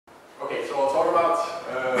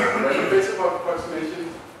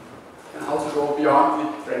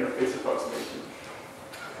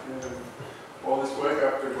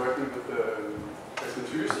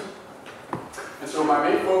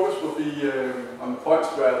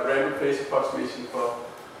point where the random phase approximation for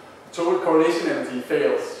total correlation energy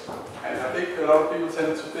fails. And I think a lot of people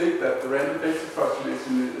tend to think that the random phase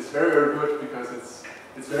approximation is very, very good because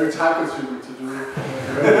it's very time consuming to do.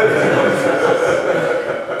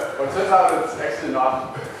 But it turns out that it's actually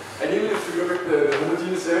not. And even if you look at the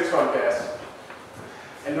homogeneous electron gas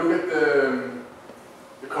and look at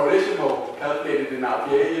the correlation mode calculated in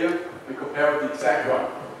RPA here and compare with the exact one,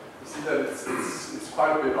 you see that it's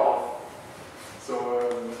quite a bit off. So,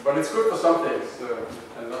 but it's good for some things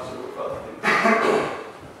and not so good for other things.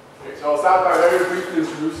 Okay, so I'll start by very briefly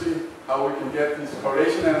introducing how we can get these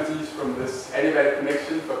correlation energies from this adiabatic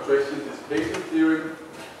connection, fluctuation, dissipation theory,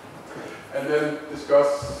 and then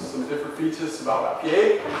discuss some different features about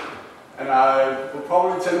RPA. And I will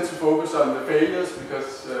probably tend to focus on the failures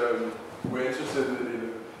because we're interested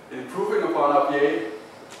in improving upon RPA.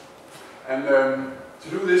 And to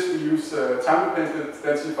do this, we use time-dependent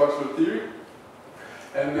density functional theory.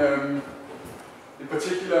 And in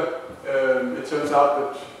particular, it turns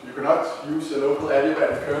out that you cannot use a local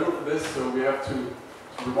adiabatic kernel for this, so we have to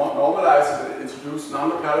normalize it and introduce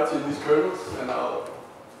non-locality in these kernels. And I'll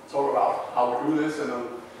talk about how we do this, and I'll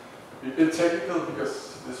be a bit technical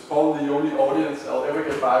because this is probably the only audience I'll ever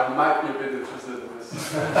get by who might be a bit interested in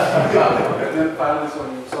this. And then finally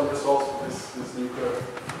some results of this new kernel.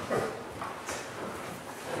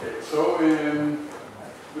 Okay, so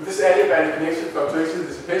with this adiabatic connection fluctuation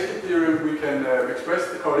dissipation theorem, we can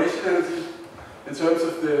express the correlation energy in terms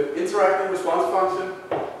of the interacting response function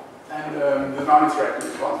and the non-interacting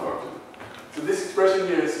response function. So this expression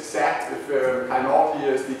here is exact if chi naught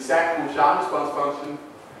here is the exact Bouchard response function,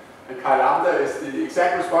 and chi lambda is the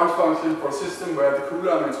exact response function for a system where the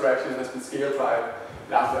Coulomb interaction has been scaled by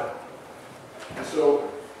lambda. And so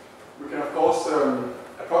we can of course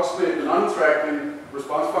approximate the non-interacting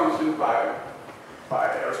response function by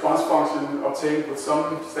a response function obtained with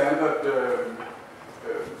some standard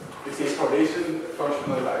exchange correlation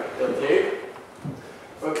function like LDA.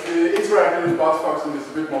 But the interacting response function is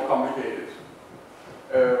a bit more complicated.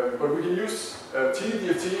 But we can use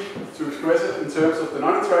TDFT to express it in terms of the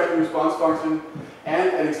non-interacting response function and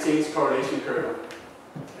an exchange correlation kernel.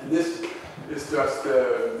 And this is just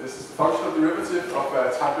this is the functional derivative of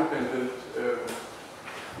a time-dependent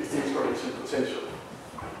exchange correlation potential.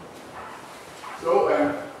 So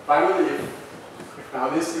finally, now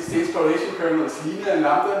this exchange correlation kernel is linear in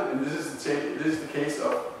lambda, and this is the case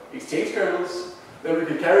of exchange kernels. Then we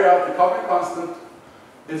can carry out the coupling constant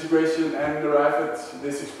integration and arrive at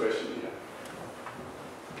this expression here.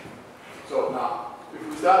 So now, if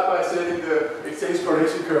we start by setting the exchange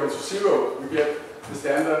correlation kernel to 0, we get the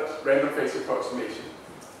standard random phase approximation.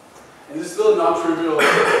 And this is still a non-trivial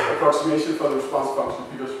approximation for the response function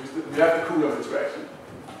because we have the Coulomb interaction.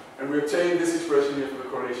 And we obtain this expression here for the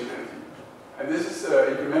correlation energy. And this is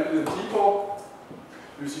implemented in T4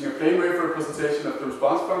 using a plane wave representation of the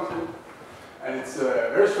response function. And it's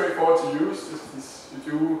very straightforward to use.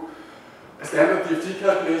 You do a standard DFT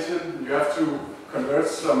calculation. You have to convert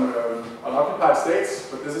some unoccupied states,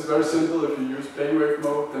 but this is very simple. If you use plane wave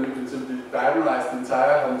mode, then you can simply diagonalize the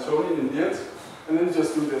entire Hamiltonian in the end. And then you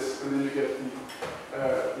just do this, and then you get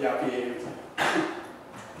the RPA.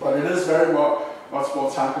 But it is much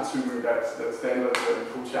more time consuming than standard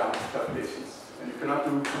Bouchard calculations. And you cannot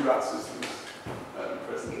do two large systems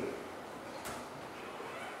presently.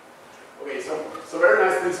 Okay, so very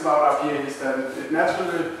nice things about RPA is that it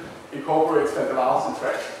naturally incorporates van der Waals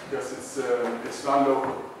interaction because it's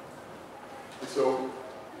non-local. And so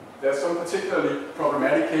there's some particularly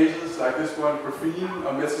problematic cases like this one, graphene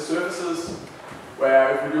or metal surfaces,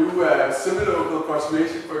 where if we do a semi-local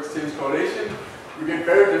approximation for exchange correlation, we get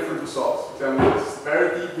very different results. Then this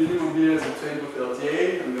very deep minimum here is obtained with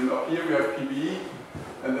LTA, and then up here we have PBE,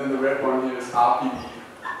 and then the red one here is RPBE.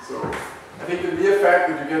 So I think the mere fact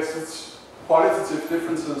that you get such qualitative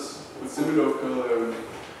differences with semi-local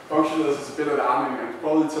functionals is a bit alarming, and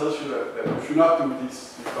probably tells you that you should not do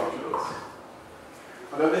these functionals.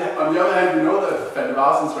 On the other hand, we know that van der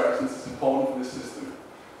Waals interactions is important for this system.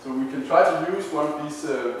 So we can try to use one of these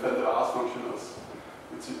van der Waals functionals,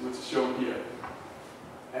 which is shown here.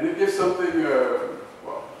 And it gives something,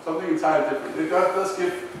 well, something entirely different. It does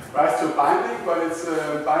give rise to a binding, but it's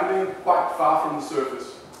binding quite far from the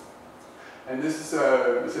surface. And this is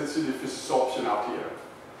essentially Fisher's absorption out here.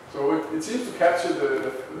 So it seems to capture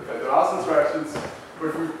the van der Waals interactions, but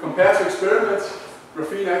if we compare to experiments,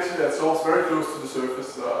 graphene actually adsorbs very close to the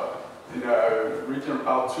surface in a region of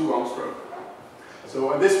about 2 angstrom.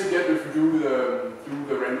 So and this we get if we do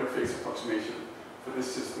the random phase approximation for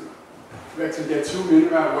this system. We actually get 2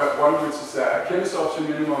 minima, one which is a chemisorption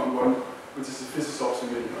minimum and one which is a physisorption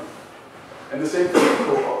minimum. And the same thing with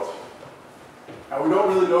cobalt. Now we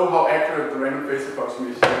don't really know how accurate the random phase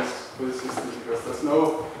approximation is for this system because there's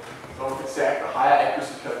no sort of exact higher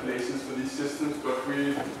accuracy calculations for these systems, but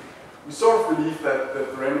we sort of believe that the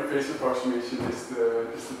random phase approximation is the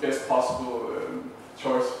best possible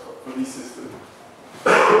choice for these systems.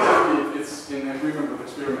 It's in agreement with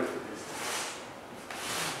experiments at least.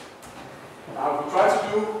 Now, if we try to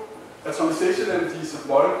do atomization entities of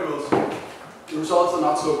molecules, the results are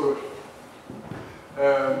not so good.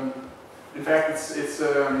 In fact, it's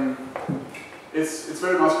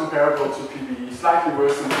very much comparable to PBE, slightly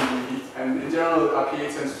worse than PBE, and in general, RPA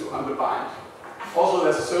tends to underbind. Also,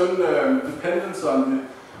 there's a certain dependence on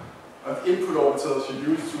the input orbitals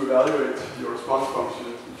you use to evaluate your response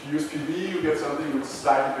function. If you use PBE, you get something which is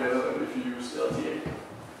slightly better than if you use LTA.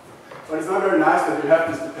 But it's not very nice that you have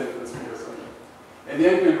this dependence because in the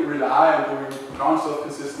end, we rely on doing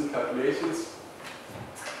non-self-consistent calculations.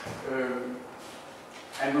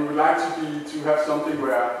 And we would like to have something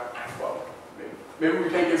where, well, maybe we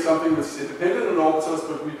can get something that's independent on orbitals,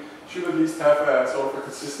 but we should at least have a sort of a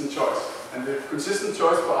consistent choice. And the consistent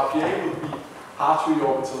choice for RPA would be R3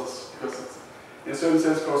 orbitals, because it, in a certain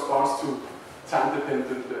sense, corresponds to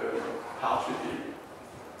time-dependent R3 behavior.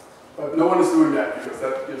 But no one is doing that, because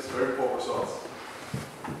that gives very poor results.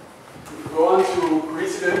 We go on to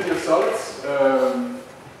coincidentity of solids.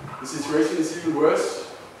 The situation is even worse.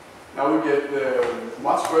 Now we get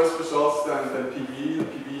much worse results than PBE. The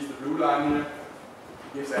PBE is the blue line here.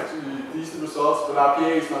 It gives actually decent results, but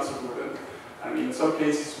RPA is not so good. And I mean, in some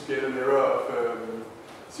cases we get an error of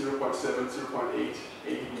 0.7, 0.8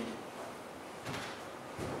 AdB.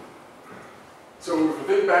 So if we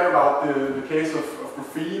think back about the case of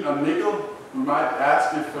graphene on nickel, we might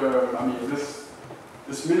ask if, I mean,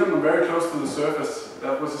 this minimum very close to the surface,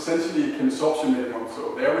 that was essentially a chemosorption minimum.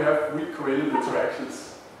 So there we have weak covalent interactions.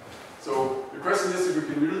 So the question is if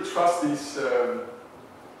we can really trust these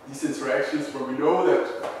interactions where we know that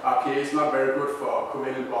RPA is not very good for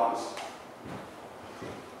covalent bonds.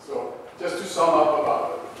 So just to sum up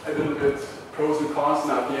about a little bit pros and cons in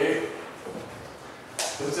RPA.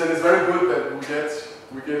 As I said, it's very good that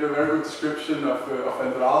we get a very good description of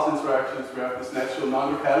van der Waals interactions. We have this natural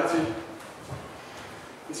non-locality.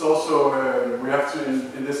 It's also, we have to,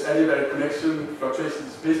 in this adiabatic connection fluctuation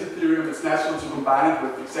dissipation theorem, it's natural to combine it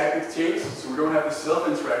with exact exchange, so we don't have the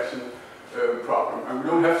self-interaction problem, and we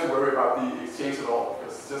don't have to worry about the exchange at all,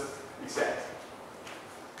 because it's just exact.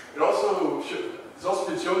 It's also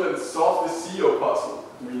been shown that it solves this CO puzzle.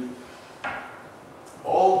 I mean,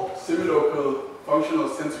 all semilocal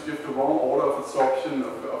functionals tend to give the wrong order of absorption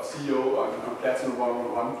of CO on platinum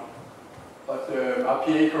 111, but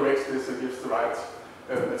RPA corrects this and gives the right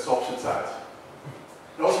absorption side.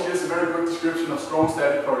 It also gives a very good description of strong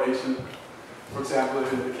static correlation. For example,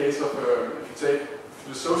 in the case of, if you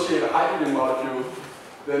dissociate a hydrogen molecule,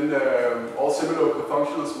 then all semilocal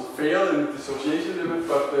functionals will fail in the dissociation limit,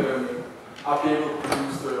 but RPA will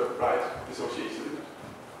produce the right dissociation limit.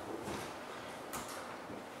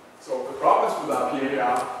 So the problems with RPA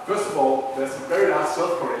are, first of all, there's a very large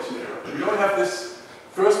self-correlation error. We don't have this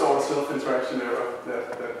first-order self-interaction error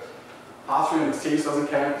that R3 and exchange doesn't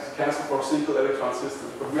cancel for single electron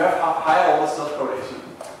systems, but we have higher order self-correlation.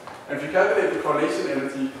 And if you calculate the correlation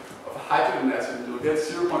energy of a hydrogen atom, you'll get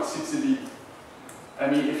 0.6 eV. I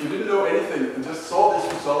mean, if you didn't know anything and just saw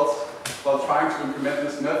these results while trying to implement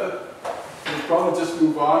this method, you'd probably just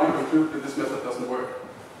move on and conclude that this method doesn't work,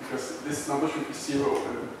 because this number should be 0.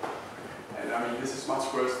 And I mean, this is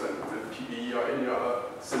much worse than PBE or any other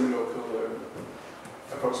semilocal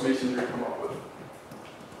approximation you can come up with.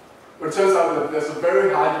 But it turns out that there's a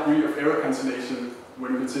very high degree of error cancellation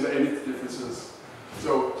when you consider any differences.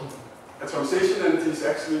 So atomization entities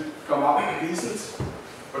actually come out decent,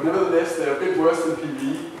 but nevertheless they're a bit worse than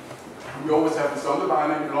PBE. We always have this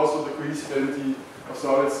underbinding, and also the cohesivity of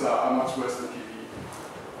solids are much worse than PBE.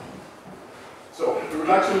 So we would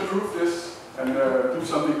like to improve this and do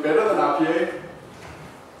something better than RPA.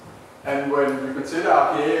 And when we consider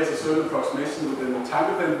RPA as a certain approximation within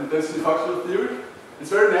time-dependent density functional theory, it's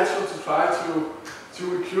very natural to try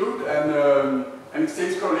to include an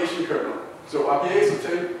exchange correlation kernel. So RPA is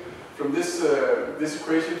obtained from this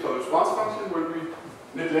equation for the response function when we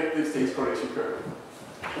neglect the exchange correlation kernel.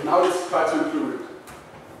 But now let's try to include it.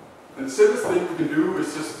 And the simplest thing we can do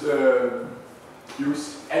is just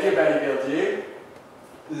use adiabatic LTA.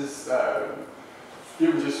 This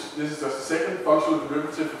is just the second functional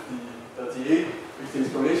derivative of the LTA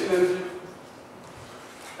exchange correlation energy.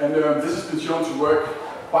 And this has been shown to work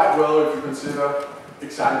quite well if you consider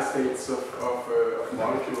excited states of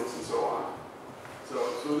molecules and so on.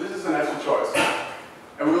 So this is a natural choice.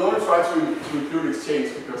 And we'll only try to include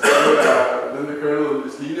exchange because then the kernel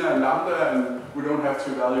is linear and lambda, and we don't have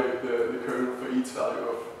to evaluate the kernel for each value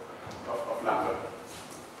of lambda.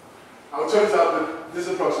 Now it turns out that this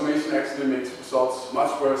approximation actually makes results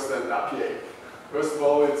much worse than RPA. First of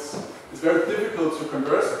all, it's very difficult to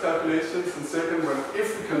converse the calculations, and second,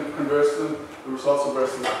 if we can converse them, the results are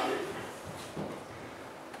worse than RPA.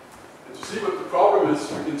 And to see what the problem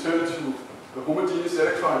is, we can turn to the homogeneous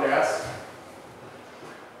electron gas.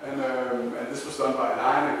 And this was done by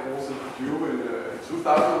Olsen and Olsen in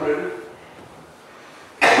 2000 already.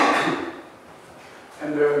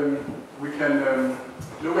 And we can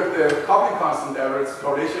look at the coupling constant average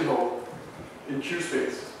correlation hole in Q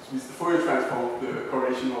space, which means the Fourier transform of the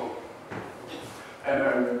correlation hole.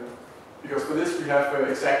 And because for this we have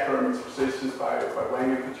exact parameter positions by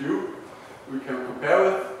Wang and Perdue, we can compare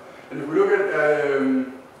with. And if we look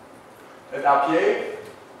at RPA,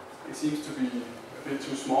 it seems to be a bit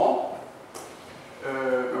too small.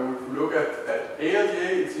 When we look at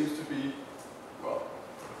ALDA, it seems to be, well,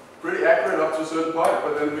 pretty accurate up to a certain point,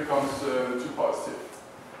 but then it becomes too positive.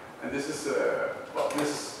 And this is,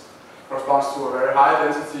 this corresponds to a very high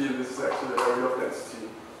density, and this is actually a very low density.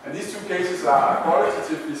 And these two cases are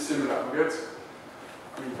qualitatively similar.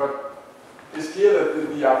 But it's clear that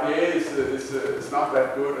the RPA is not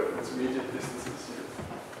that good at intermediate distances here.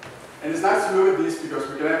 And it's nice to look at these because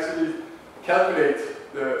we can actually calculate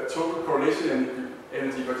the total correlation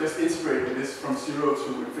energy by just integrating this from 0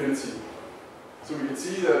 to infinity. So we can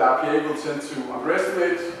see that RPA will tend to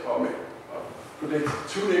underestimate or predict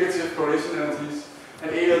 2 negative correlation energies, and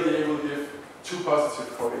ALDA will give 2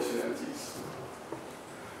 positive correlation energies.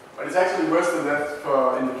 But it's actually worse than that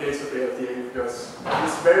in the case of ALDA, because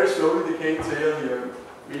this very slowly decaying tail here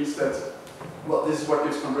means that, well, this is what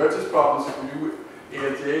gives convergence problems if we do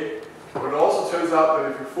ALDA. But it also turns out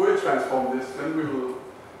that if we Fourier transform this, then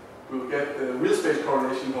we'll get the real space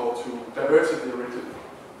correlation hole to diverge at the origin.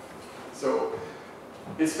 So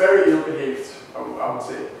it's very ill-behaved, I would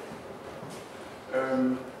say.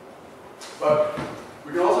 But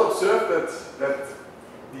we can also observe that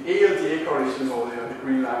the ALDA correlation hole here, the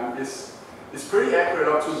green line, is pretty accurate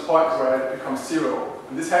up to the point where it becomes 0.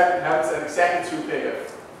 And this happens at exactly 2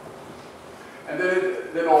 kF. And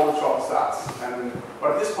then all the trouble starts.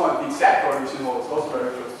 But at this point, the exact correlation hole is also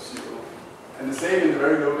very close to 0. And the same in the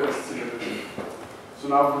very low density energy. So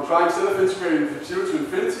now we can try, instead of integrating from 0 to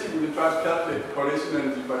infinity, we can try to calculate the correlation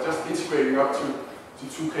energy by just integrating up to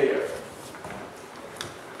 2 kF.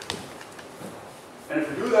 And if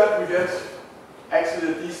we do that, we get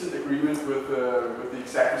actually a decent agreement with the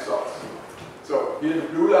exact results. So here the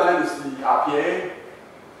blue line is the RPA.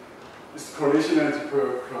 It's the correlation energy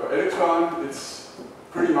per electron. It's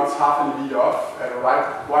pretty much half an eV off at a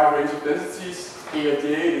wide range of densities.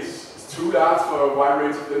 ALDA is too large for a wide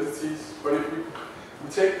range of densities. But if we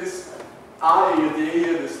take this RALDA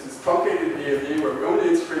here, this truncated ALDA, where we only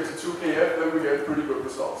integrate to 2 kF, then we get pretty good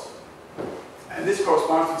results. And this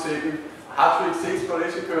corresponds to taking a hard-to-exchange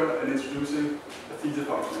correlation kernel and introducing a theta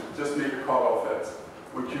function. Just make a cutoff at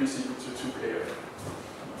when Q is equal to 2 kF.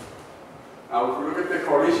 Now, if we look at the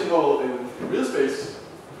correlation hole in real space,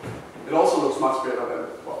 it also looks much better than,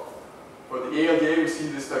 well, for the ALDA we see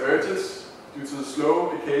this divergence due to the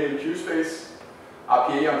slow decay in Q space.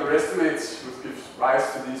 RPA underestimates, which gives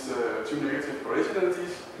rise to these 2 negative correlation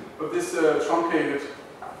energies. But this truncated,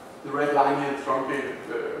 the red line here, truncated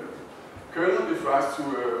kernel gives rise to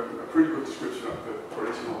a pretty good description of the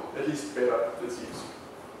correlation hole, at least better than it seems.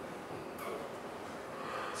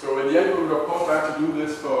 So in the end, we will of course like to do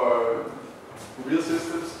this for real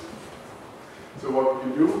systems. So what we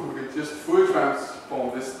can do, we can just Fourier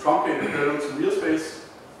transform this truncated kernel to real space.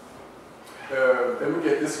 Then we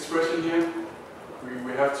get this expression here.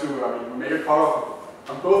 We have to, we make a cutoff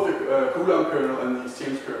on both the Coulomb kernel and the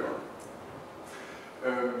exchange kernel.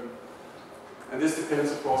 And this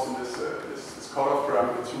depends, of course, on this cutoff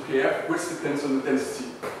parameter 2kF, which depends on the density.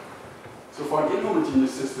 So for an inhomogeneous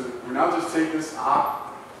system, we now just take this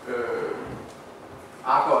R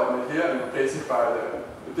coordinate here and replace it by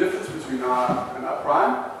the difference between R and R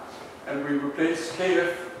prime, and we replace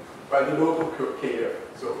kF by the local kF.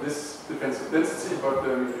 So this depends on density, but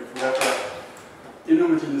if we have an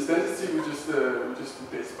inhomogeneous density, we just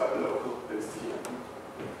replace it by the local density here.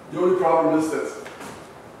 The only problem is that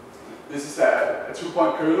this is a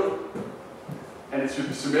 2-point kernel, and it should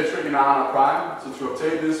be symmetric in R and R prime. So to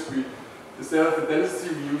obtain this, instead of the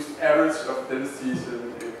density, we use average of the densities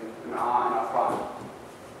in R and R prime.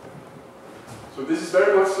 So this is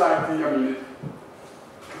very much like the, if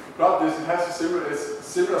you plot this, it has a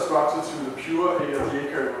similar structure to the pure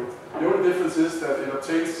ALDA kernel. The only difference is that it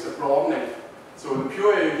obtains a broadening So in the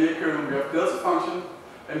pure ADA kernel we have delta function,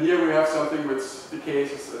 and here we have something which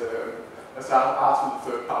decays as r to the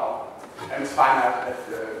third power, and it's finite at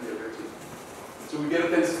the origin. So we get a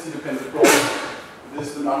density-dependent problem. This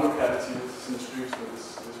is the non-locality which is introduced in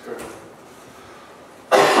this kernel.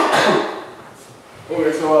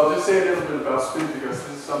 Okay, so I'll just say a little bit about spin because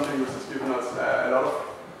this is something which has given us a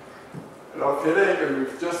lot of headache, and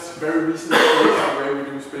we've just very recently changed the way we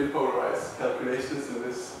do spin polarized calculations in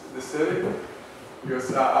this setting.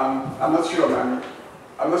 Because I'm not sure,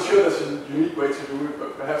 I'm not sure there's a unique way to do it,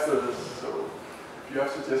 but perhaps there is. So if you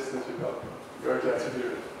have suggestions, you're very glad to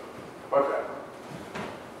hear it. But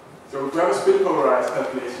so if we have a spin polarized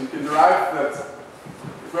calculation, you can derive that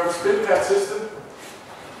if we have a spin paired system,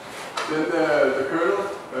 then the kernel,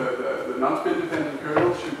 the non-spin dependent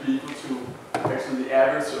kernel should be equal to actually the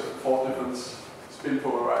average of 4 different spin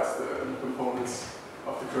polarized components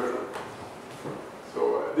of the kernel.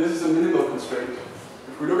 So this is a minimal constraint.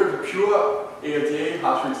 If we look at the pure ALDA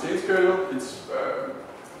hard-to exchange kernel, it's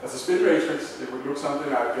as a spin matrix, it would look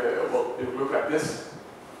something like well, it would look like this,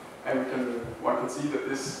 and one can see that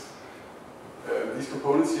these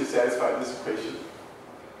components here satisfy this equation.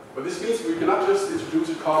 But this means we cannot just introduce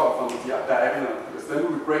a cutoff on the diagonal, because then we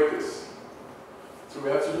would break this. So we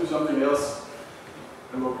have to do something else.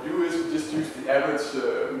 And what we do is we just use the average,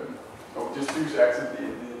 or we just use actually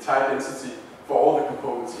the entire density for all the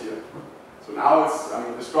components here. So now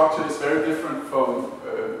the structure is very different from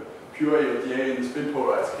pure ALDA in the spin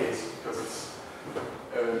polarized case, because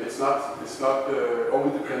it's not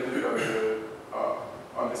only dependent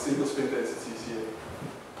on the single spin densities here.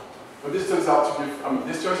 But this turns out to give,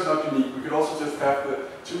 this choice is not unique. We could also just have the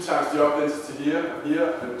 2 times the up density here and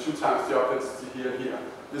here, and 2 times the up density here and here.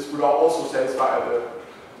 This would also satisfy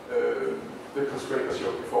the constraint I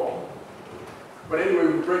showed before. But anyway,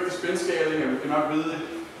 we break the spin scaling, and we cannot really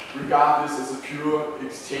regard this as a pure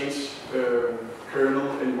exchange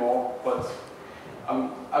kernel anymore. But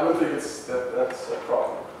I don't think that's a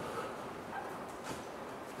problem.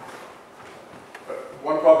 But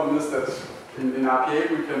one problem is that in RPA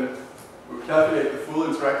we calculate the full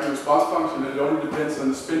interacting response function, and it only depends on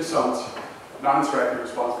the spin summed non-interacting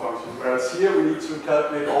response function. Whereas here we need to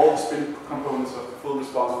calculate all the spin components of the full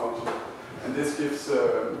response function. And this gives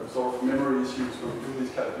sort of memory issues when we do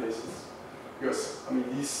these calculations. Because,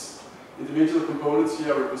 these individual components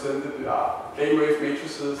here are represented in plane wave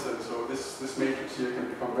matrices, and so this matrix here can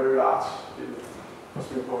become very large in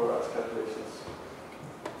spin polarized calculations.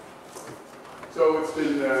 So it's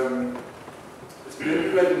been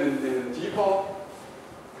implemented in GPOL,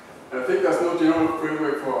 and I think there's no general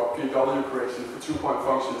framework for PW correction for 2-point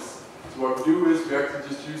functions. So what we do is we actually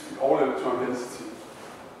just use the all-electron density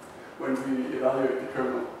when we evaluate the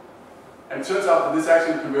kernel. And it turns out that this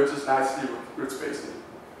actually converges nicely with grid spacing.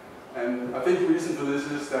 And I think the reason for this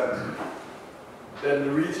is that in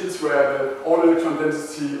the regions where the all-electron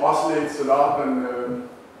density oscillates a lot, and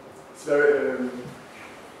it's very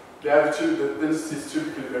the density is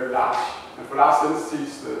typically very large. And for large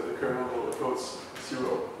densities, the kernel will approach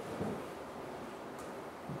 0.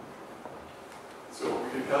 So we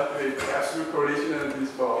can calculate the absolute correlation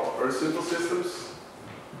energies for very simple systems.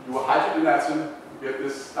 You do a hydrogen atom, you get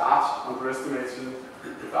this large underestimation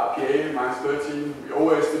with RPA, -13. We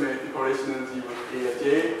overestimate the correlation energy with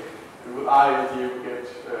ALDA, and with RALDA we get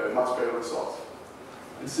much better results.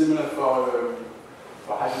 And similar for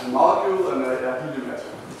hydrogen molecule and a helium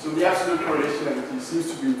atom. So the absolute correlation energy seems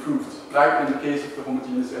to be improved, like in the case of the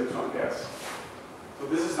homogeneous electron gas. So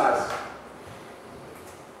this is nice.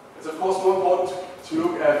 It's of course more important to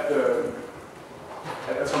look at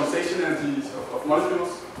atomization energies of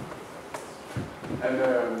molecules. And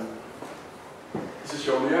this is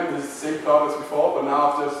shown here. This is the same plot as before, but now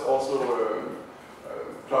I've just also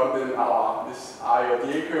plotted in this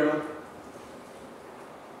RALDA kernel.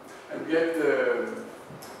 And we get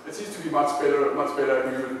it seems to be much better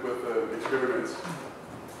agreement with experiments.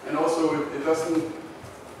 And also it doesn't,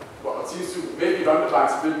 well, it seems to, maybe it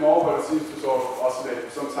underlines a bit more, but it seems to sort of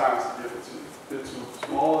oscillate. Sometimes it gets a bit too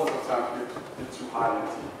small, and sometimes it gets a bit too high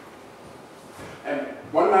energy. And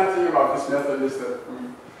one nice thing about this method is that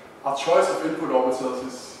our choice of input orbitals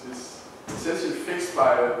is essentially fixed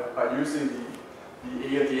by using the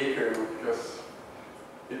ALDA kernel, because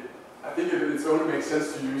I think it only makes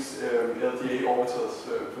sense to use LDA orbitals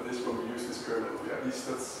for this when we use this kernel. At least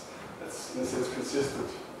that's in a sense consistent.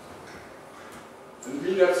 And the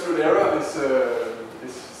mean absolute error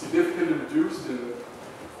is significantly reduced in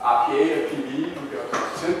RPA and PV. We got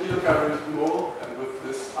 10 kilocalories per mole, and with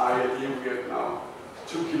this RALD we get now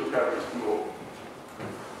 2 kilocalories per mole.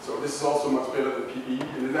 So this is also much better than PV,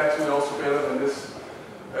 and it's actually also better than this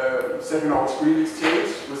second order screen exchange,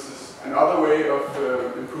 which is another way of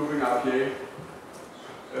improving RPA.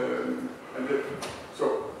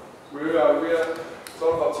 So we are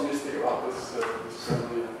sort of optimistic about this kernel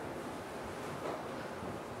here.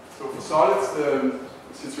 So for solids, the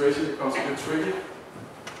situation becomes a bit tricky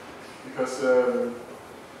because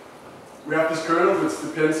we have this kernel which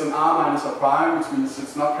depends on r minus r prime, which means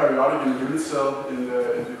it's not periodic in the unit cell in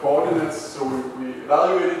the coordinates. So we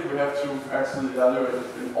evaluate it, we have to actually evaluate it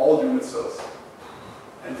in all unit cells.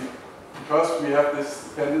 And because we have this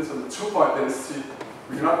dependence on the 2-point density,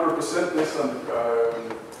 we cannot represent this on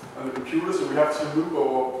the computer, so we have to loop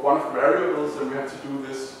over one of the variables, and we have to do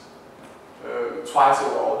this twice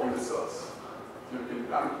over all unit cells.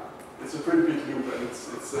 It's a pretty big loop, and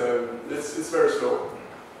it's very slow.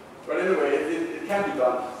 But anyway, it can be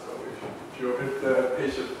done, so if you're a bit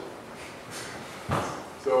patient.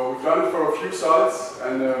 So we've done it for a few solids,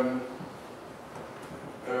 and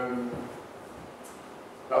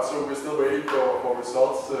so we're still waiting for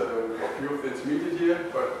results for a few of the intermediate here.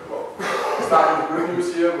 But well, we start with the good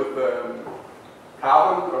news here with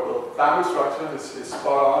carbon, or diamond structure is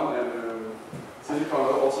spot on, and silicon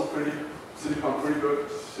also pretty good.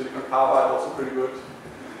 Silicon carbide also pretty good.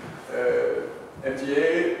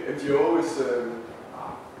 MgO is a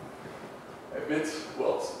bit,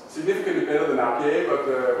 well, significantly better than RPA, but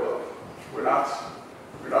well, we're not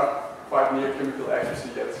quite near chemical accuracy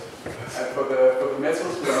yet. And for the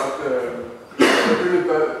metals, we're not.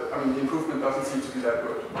 The improvement doesn't seem to be that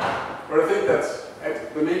good. But I think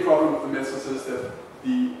that the main problem with the metals is that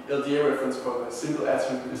the LDA reference for the single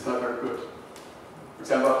atom is not very good. For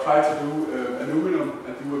example, I've tried to do aluminum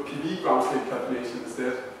and do a PV ground state calculation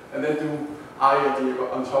instead, and then do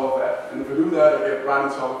ILDA on top of that. And if I do that, I get right on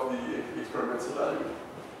top of the experimental value.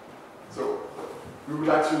 So we would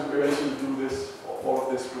like to eventually do this, all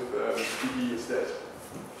of this with PV instead.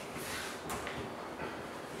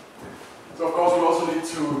 So of course we also need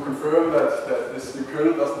to confirm that this new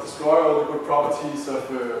kernel doesn't destroy all the good properties of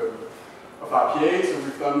RPA. So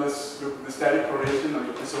we've done this with the static correlation and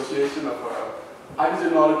the dissociation of a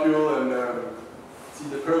hydrogen molecule, and see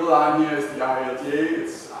the purple line here is the ILDA.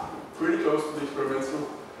 It's pretty close to the experimental,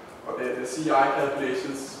 or the CI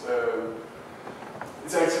calculations.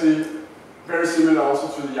 It's actually very similar also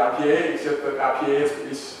to the RPA, except that RPA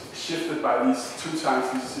is shifted by these 2 times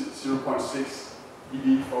these 0.6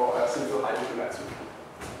 eV for a single hydrogen atom.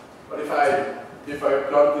 But if I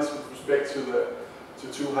plot this with respect to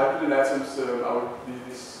 2 hydrogen atoms,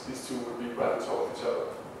 these two would be right on top of each other.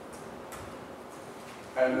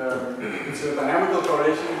 And it's a dynamical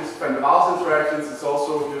correlation. It's van der Waals interactions. It's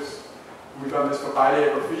also we've done this for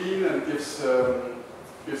bilayer and it gives a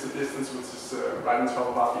distance which is right on top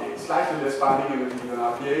of RPA. Slightly less binding energy than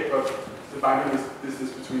RPA, but the binding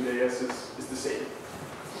distance between the layers is the same.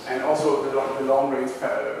 And also the long range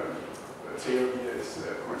tail here is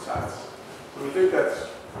coincides. So we think that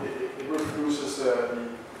it reproduces the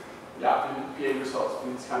RPA results for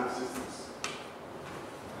these kind of systems.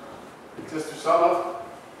 Just to sum up,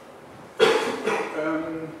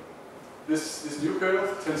 this new kernel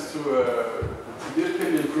tends to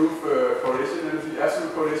significantly improve correlation energy,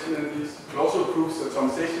 absolute correlation energies. It also improves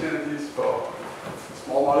atomization energies for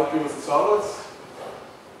small molecules and solids,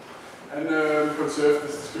 and conserve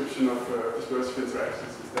this description of dispersive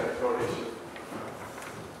interactions with static correlation.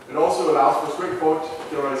 It also allows for straightforward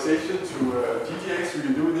generalization to DDAs. So you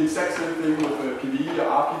can do the exact same thing with PV or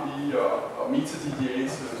RPV or meta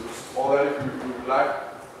DDAs, all that if you would like.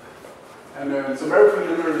 And some very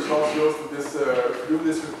preliminary results shows that if you do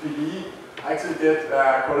this with PV, I actually get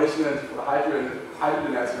correlation energy for the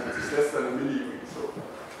hydrogen atom, which is less than a millieV. So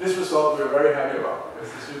this result we are very happy about,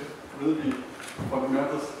 because it should really be a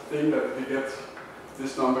fundamental thing that we get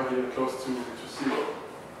this number here close to 0.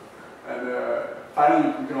 And finally,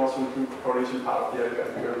 we can also include the correlation part of the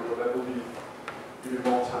adiabatic kernel, but that will be even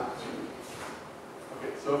more time consuming.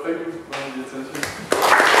 Okay, so thank you for the attention.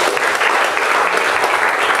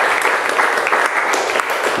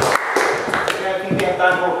 Okay, I think we have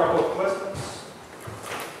time for a couple of questions.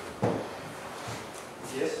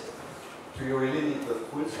 Yes? Do you really need the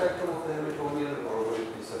full spectrum of the Hamiltonian, or would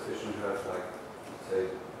it be sufficient to have, like, say,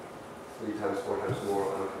 3 times, 4 times more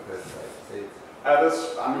uncompressed states? That's,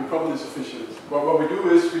 probably sufficient. What we do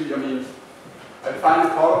is I define the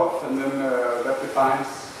cutoff, and then that defines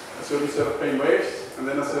a certain set of plane waves, and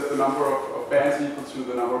then I set the number of bands equal to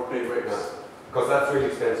the number of plane waves. Yeah. Because that's really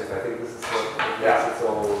expensive. I think this is what makes it so.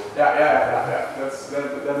 Yeah.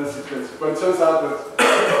 That is expensive. But it turns out that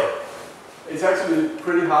It's actually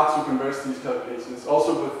pretty hard to converse these calculations,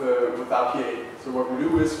 also with RPA. So what we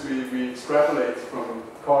do is we extrapolate from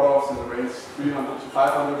cutoffs in the range 300 to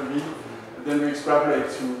 500 dB, and then we extrapolate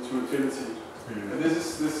to infinity. And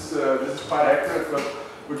this is quite accurate,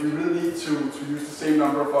 but you really need to use the same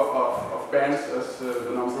number of bands as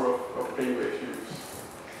the number of plane waves you use.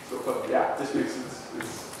 So, but yeah, this makes it.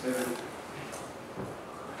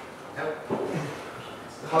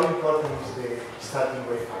 How important is the starting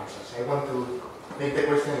wave functions? I want to make the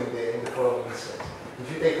question in the following sense.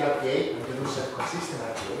 If you take RPA and you do self-consistent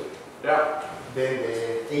RPA, Yeah. then the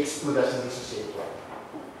H2 doesn't dissociate well.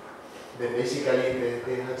 Then basically,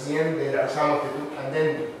 the sum of the two, and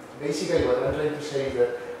then basically what I'm trying to say is that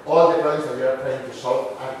all the problems that we are trying to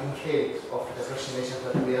solve are inherit of the approximations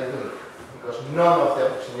that we are doing. Because none of the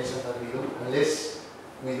approximations that we do, unless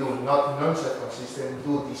we do not non-self-consistent,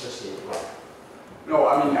 do dissociate well. No,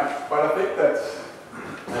 I mean, but I think that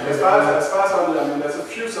as far as I mean, there's a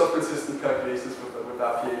few self-consistent calculations with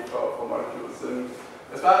RPA for molecules, and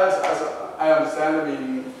as far as I understand, I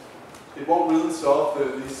mean, it won't really solve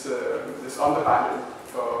this underbinding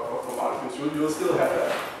for molecules. You'll still have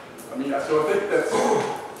that. I mean, so I think that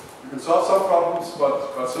you can solve some problems,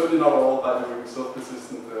 but certainly not all by doing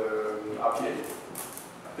self-consistent RPA.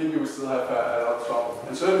 I think you will still have a lot of trouble,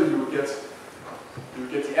 and certainly you will get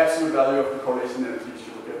the absolute value of the correlation energies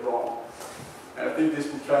you will get wrong. And I think this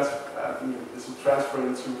will transfer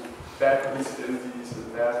into bad cohesive energies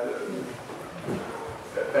and bad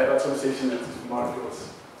optimization energies for molecules.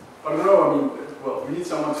 But no, I mean, well, we need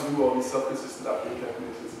someone to do all these self-consistent RPA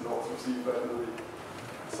calculations in order to see if that really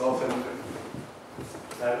solves anything.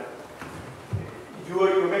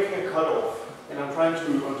 You're making a cutoff, and I'm trying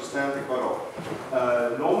to understand the cutoff.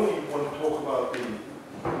 Normally, when you talk about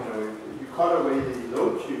you cut away the low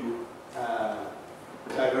Q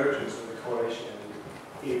divergence of the correlation.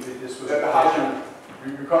 If this was the high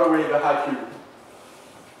Q, we cut away the high Q.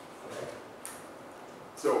 Okay.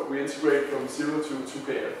 So we integrate from 0 to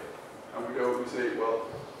 2kf, and we say, well,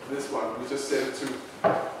 this one we just set it to,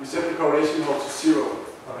 we set the correlation interval to 0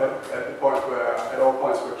 at the point where, at all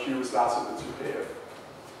points where Q is larger than 2kf.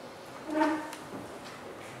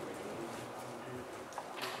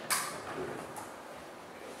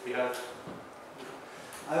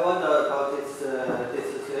 I wonder about this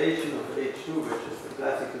dissociation of H2, which is the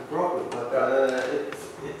classical problem, but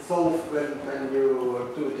it's solved when you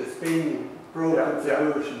do the spin broken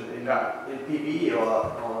solution in PBE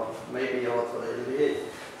or maybe also LDA.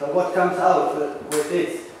 So what comes out with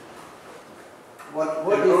this? What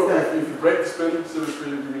is that? If you break the spin symmetry,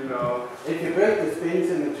 you mean... If you break the spin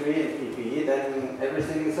symmetry in PBE, then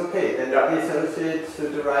everything is okay. Then it dissociates to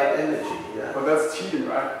the right energy. Yeah? But that's cheating,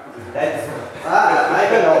 right? That's, I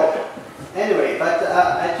don't know. Anyway, but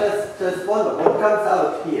I just wonder, what comes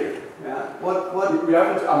out here? Yeah? What we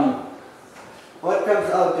haven't, I mean... What comes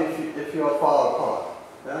out if you are far apart?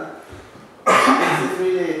 Yeah? This is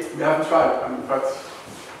really... We haven't tried, I mean,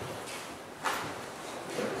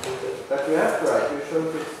 But you have tried, you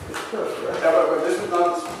showed it's close, right? Yeah, but this is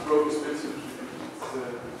not broken spin symmetry.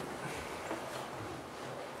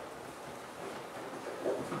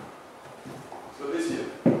 So this here.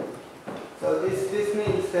 So this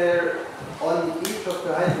means there, on each of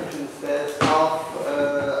the hydrogens, there's half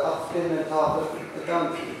up spin and half a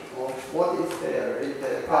down spin. Or what is there in the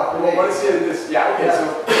calculation? What is here in this? Yeah, okay, so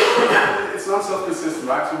it's not self-consistent,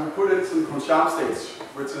 right? So we put it in Concharm states,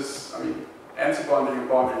 which is, I mean, antibonding and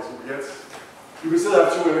bonding. So you can still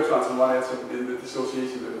have 2 electrons in one atom in the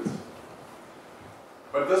dissociation limit.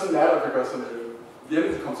 But it doesn't matter because, I mean, the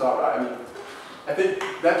energy comes out, right? I mean, I think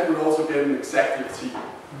that you would also get an exactivity.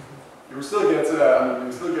 You will still get, you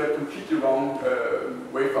will still get completely wrong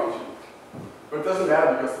wave function. But it doesn't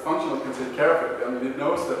matter because the functional can take care of it. I mean, it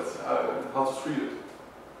knows that how to treat it.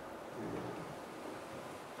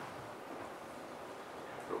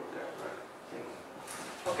 So, yeah, right.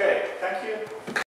 Okay, thank you.